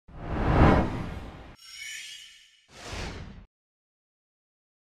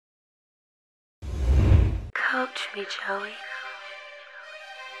Approach me, Joey.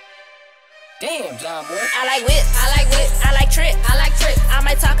 Damn, DamJonBoi. I like whips, I like trip, I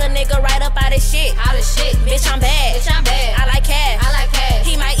might talk a nigga right up out of shit. Bitch, I'm bad, I like cash,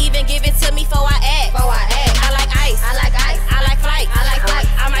 he might even give it to me before I act. I like ice, I like flight,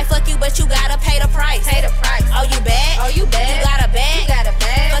 I might fuck you, but you gotta pay the price. Oh, you bad? You got a bag?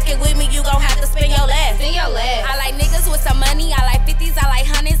 Fucking with me, you gon' have to spend your last. I like niggas with some money, I like 50s, I like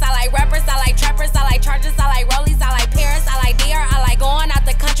hundreds, I like rappers, I like trappers, I like chargers, I like rollies, I like Paris, I like DR, I like going out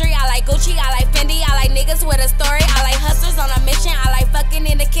the country, I like Gucci, I like Fendi, I like niggas with a story, I like hustlers on a mission, I like fucking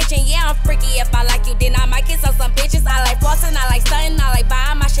in the kitchen. Yeah, I'm freaky. If I like you, then I might kiss on some bitches. I like flossing, I like stunting, I like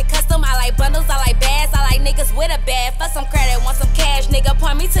buying my shit custom, I like bundles, I like bags, I like niggas with a bag. Fuck some credit, want some cash, nigga,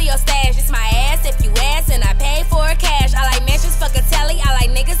 point me to your stash. It's my ass if you ask, and I pay for it cash. I like mansions, fuck a telly, I like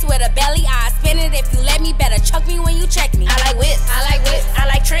niggas with a belly. I spin it if you let me, better chuck me when you check me. I like whips, I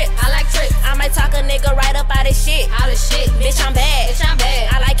like trip, I might talk a nigga right up out of shit. Bitch, I'm bad,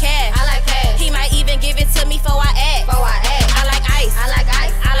 I like cash, he might even give it to me before I act. I like ice, I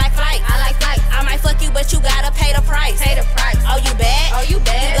like flight, I might fuck you, but you gotta pay the price. Oh, you bad? You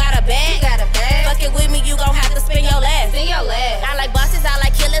got a bag? Fucking with me, you gon' have to spend your last. I like bosses, I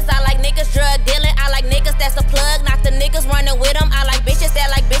like killers, I like niggas drug dealing, I like niggas that's a plug, not the niggas running with them. I like bitches that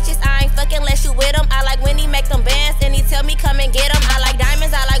like bitches, I ain't fucking unless you with them. I like when he make them bands and he tell me come and get them. I like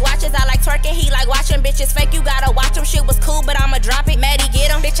diamonds, I like watches, I like twerking, he like watching bitches fake. You gotta watch him, shit was cool, but I'ma drop it. Maddie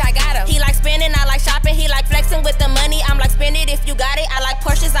get him, bitch, I got him. He like spending, I like shopping, he like flexing with the money. I'm like spend it if you got it. I like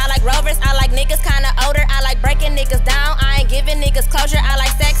Porsches, I like Rovers, I like niggas kinda older. I like breaking niggas down, I ain't giving niggas closure. I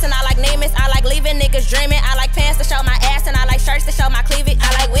like sex and I like naming, I like leaving niggas dreaming. I like pants to show my ass and I like shirts to show my cleavage. I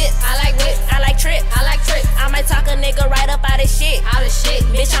like whips, I like trip, I might talk a nigga right up out of shit.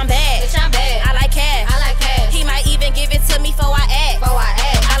 Bitch, I'm bad, I like cash, he might even give it to me before I act.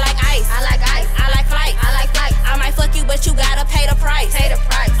 I like ice, I like flight, I might fuck you, but you gotta pay the price.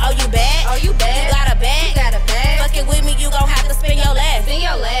 Oh, you bad? You got a bag? Fucking with me, you gon' have to spend your last.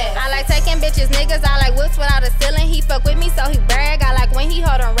 I like taking bitches, niggas, I like whips without a ceiling. He fuck with me, so he brag. I like when he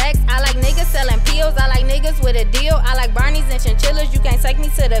hold on racks. I like niggas selling pills, I like niggas with a deal. I like Barneys and chinchillas, you can't take me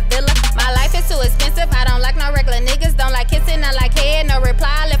to the villa. My life is too expensive, I don't like no regular niggas. Don't like kissing, I like head, no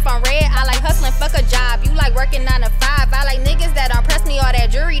reply, left on red. I like hustling, fuck a job, you like working 9 to 5. I like niggas that don't press me, all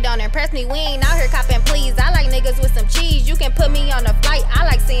that jewelry don't impress me. We ain't out here copping please. I like niggas with some cheese, you can put me on a flight. I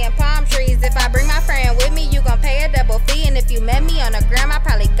like seeing palm trees, if I bring my friend with me, you gon' pay a double fee. And if you met me on the gram, I